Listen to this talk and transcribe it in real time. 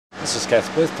Kath's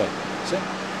birthday. See?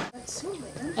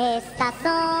 Estas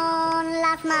son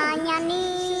las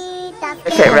mañanitas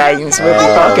If it rains, we'll be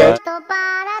buggered.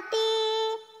 para ti,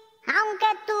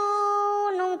 aunque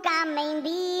tú nunca me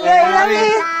invites, otra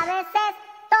vez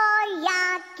estoy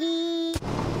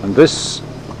aquí. And this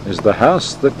is the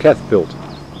house that Kath built.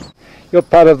 You're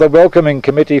part of the welcoming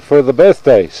committee for the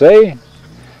birthday, see?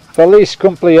 Feliz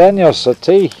cumpleaños a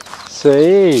ti.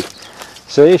 See?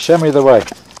 See? Show me the way.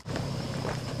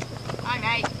 Hi,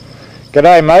 mate.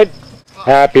 G'day, mate.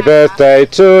 Happy birthday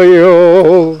to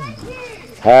you.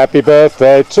 Happy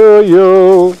birthday to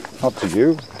you. Not to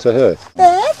you, to her.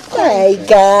 Birthday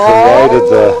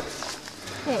girl.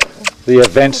 Created the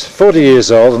event. 40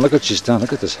 years old, and look what she's done.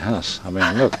 Look at this house. I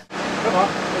mean, look. Come on,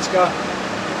 let's go.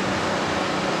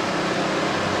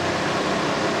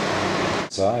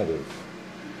 Side of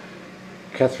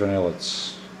Catherine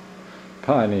Ellett's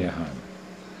pioneer home.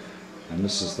 And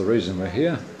this is the reason we're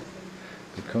here,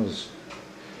 because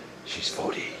she's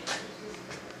 40.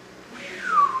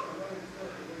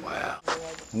 Wow.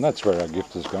 And that's where our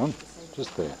gift has gone,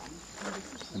 just there.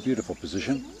 A beautiful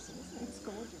position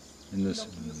in this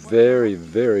very,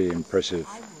 very impressive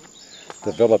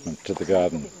development to the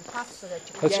garden.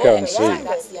 Let's go and see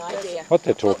what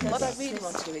they're talking about. What I really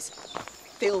want to do is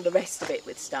fill the rest of it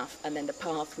with stuff, and then the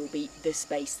path will be the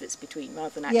space that's between,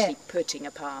 rather than actually putting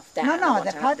a path down. No,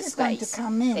 the path is going to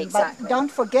come in, exactly. but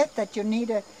don't forget that you need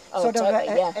a sort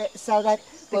totally, of so that,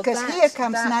 because here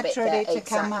comes naturally to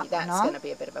come up. That's no? going to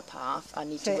be a bit of a path. I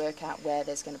need to work out where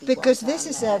there's going to be because one this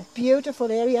is there. a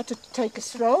beautiful area to take a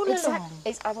stroll along.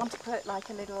 I want to put like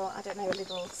a little, I don't know, a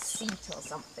little seat or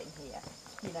something here,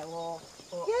 you know, or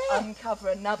uncover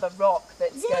another rock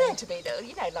that's going to be,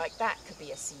 you know, like that could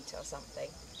be a seat or something.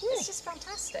 It's just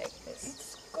fantastic.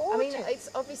 It's gorgeous. I mean, it's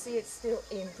obviously it's still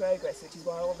in progress, which is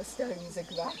why all the stones are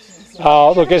gradually.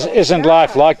 Oh, look, isn't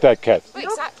life like that, Kath? Well,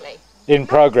 exactly. In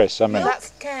progress, I mean.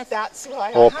 That's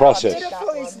why. Or process. How beautiful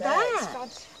is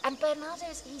that? And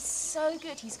Bernardo's, he's so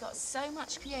good. He's got so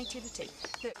much creativity.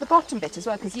 The bottom bit as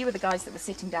well, because you were the guys that were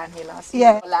sitting down here last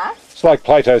year. Yeah. It's like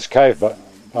Plato's cave,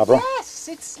 Barbara. Yes,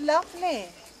 it's lovely.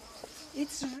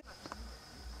 It's.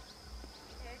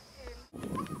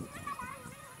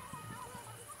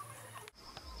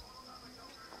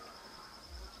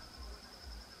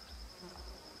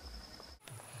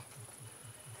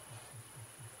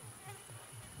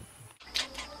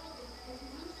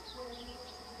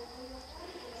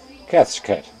 Kath's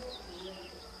cat.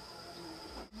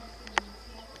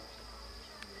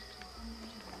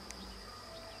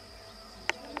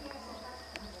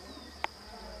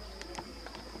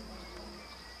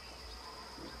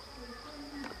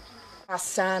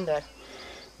 Pasando.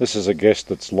 This is a guest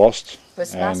that's lost,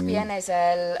 Pues más and bien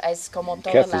es como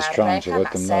toda Kath la is trying to reja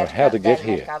let them más know cerca how to get del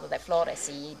here. mercado de flores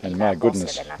y And la my bosque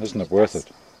goodness, de isn't it nativitas. worth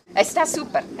it? Está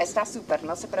súper,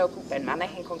 no se preocupen,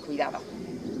 manejen con cuidado.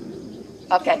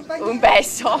 Ok, un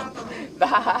beso.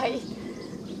 Bye.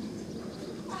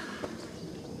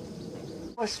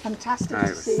 It was fantastic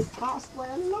to see it pass by.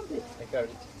 I love it.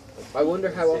 I wonder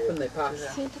how often they pass.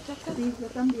 Sí, yo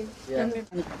también.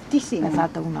 Me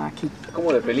falta uno aquí.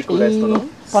 Como de película esto, ¿no?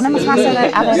 ¿Ponemos más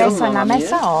aderezo en la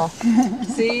mesa o...?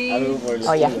 Sí.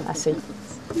 Oh, ya, así.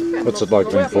 What's it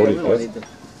like being 40, Kath?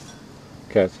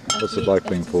 Kath, what's it like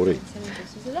being 40?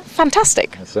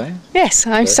 Fantastic. I say? Yes,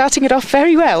 I'm starting it off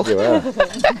very well. You are.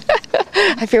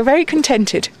 I feel very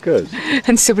contented Good.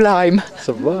 and sublime.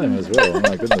 Sublime as well. Oh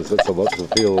my goodness, that's a lot to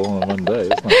feel all in one day,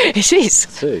 isn't it? It is.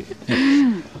 See.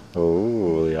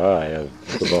 Oh, the eye of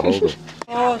the beholder.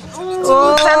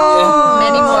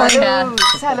 Many more, Kath.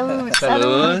 Salud.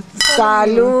 Salud.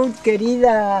 Salud,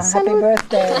 querida. Happy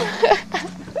birthday.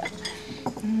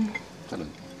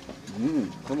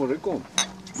 Está muy rico.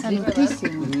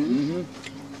 Saludísimo.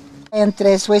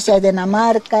 Entre Suecia y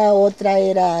Dinamarca, otra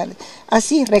era...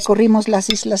 Así, recorrimos las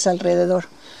islas alrededor.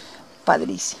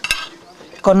 Padrísimo.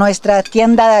 Con nuestra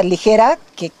tienda ligera,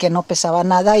 que no pesaba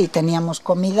nada, y teníamos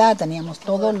comida, teníamos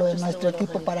todo lo de nuestro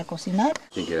equipo para cocinar.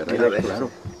 Quien quiera regalar, claro.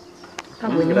 Está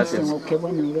buenísimo, qué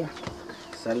buena idea.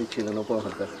 Sal y chile no puedo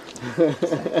faltar.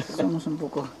 Somos un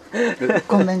poco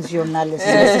convencionales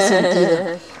en ese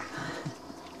sentido.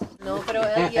 No, pero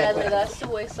él ya le da su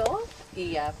hueso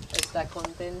y ya está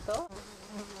contento.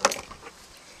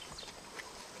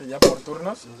 ¿Ya por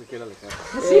turnos? No se quiere alejar.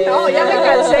 Sí, no, ya me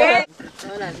cansé.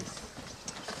 Órale.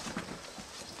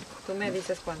 Tú me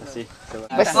dices cuándo. Sí, se va.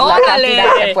 Pues la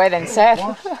cantidad que pueden ser.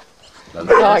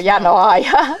 No, ya no hay.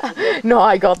 No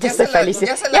hay gotas de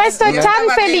felicidad. Ya estoy tan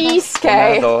feliz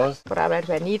que... Por haber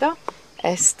venido.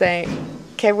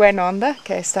 Qué buena onda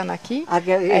que están aquí.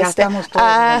 Ya estamos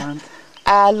todos.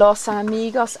 a los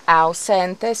amigos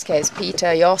ausentes, que es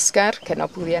Peter y Oscar, que no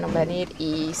pudieron venir,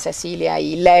 y Cecilia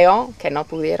y Leo, que no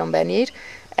pudieron venir.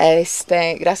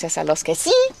 Gracias a los que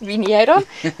sí vinieron.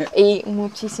 Y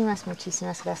muchísimas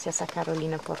gracias a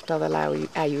Carolina por toda la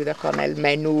ayuda con el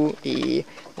menú y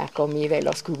la comida y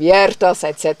los cubiertos,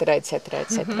 etcétera.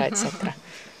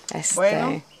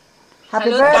 Bueno.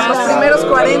 Happy birthday. Los primeros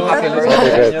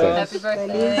 40. Happy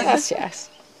birthday. Gracias.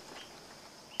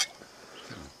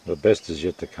 The best is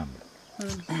yet to come.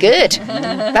 Good.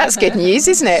 That's good news,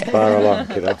 isn't it? Far along,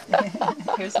 kiddo.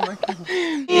 Here's more.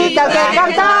 Que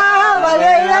cantaba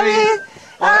David,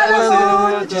 a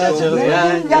los muchachos de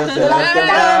años la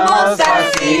cantamos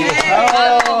así.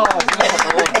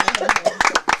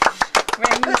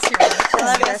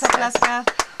 Todavía soplas, Kath.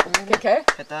 ¿Qué?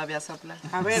 Que todavía sopla.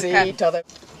 A ver, Sí, todo.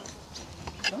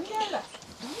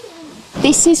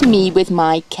 This is me with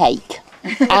my cake,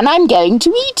 and I'm going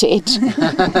to eat it.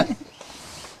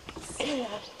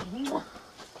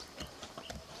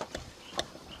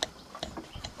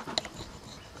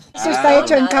 ¿Eso está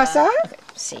hecho en casa?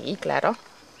 Sí, claro.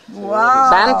 Wow.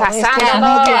 Van pasando.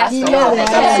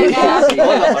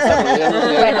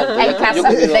 Bueno, en casa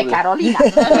de Carolina.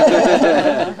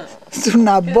 Es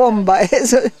una bomba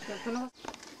eso.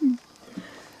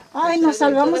 Ay, nos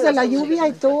salvamos de la lluvia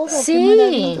y todo.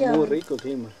 Sí. Muy rico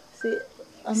clima.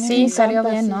 Sí, salió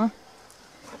bien, ¿no?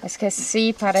 Es que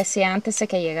sí, parecía, antes de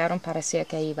que llegaron, parecía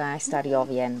que iba a estar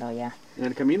lloviendo ya. En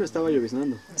el camino estaba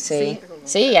lloviznando. Sí,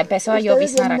 sí, empezó a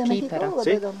lloviznar aquí, pero...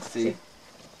 Sí.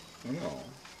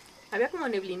 Había como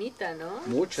neblinita, ¿no?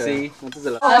 Mucha. Sí, antes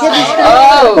de la...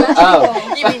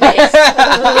 You mean this?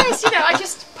 Yes, you know, I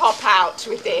just pop out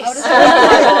with this.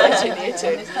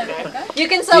 You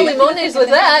can sell limones with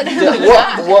that.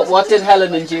 What did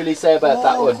Helen and Julie say about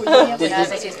that one? They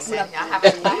didn't say, I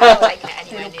haven't taken it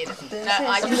anywhere near them. No,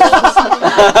 I just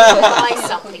buy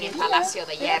something in Palacio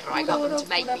de Hierro. I got them to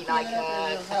make me like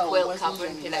a quilt cover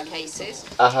and pillowcases.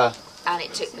 And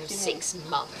it took them 6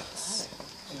 months.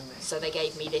 So they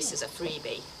gave me this as a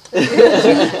freebie. So,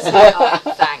 oh,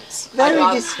 thanks.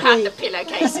 I had the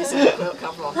pillowcases and the quilt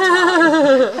cover on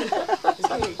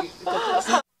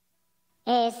top.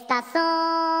 Estas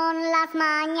son las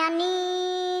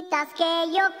mañanitas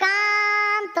que yo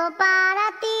canto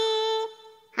para ti.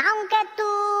 Aunque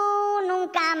tú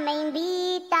nunca me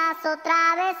invitas,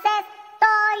 otra vez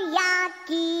estoy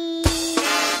aquí.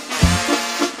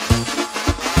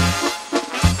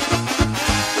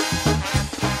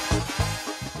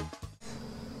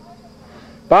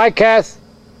 Bye, Kath.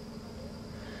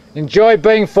 Enjoy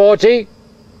being 40.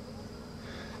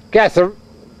 Kath,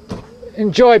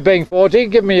 enjoy being 40.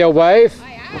 Give me a wave.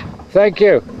 I am. Thank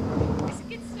you. It's a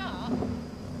good start.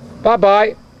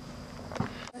 Bye-bye.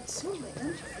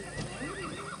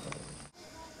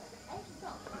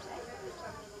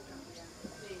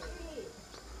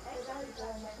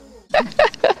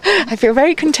 I feel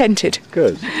very contented.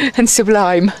 Good. And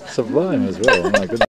sublime. Sublime as well. Oh my goodness.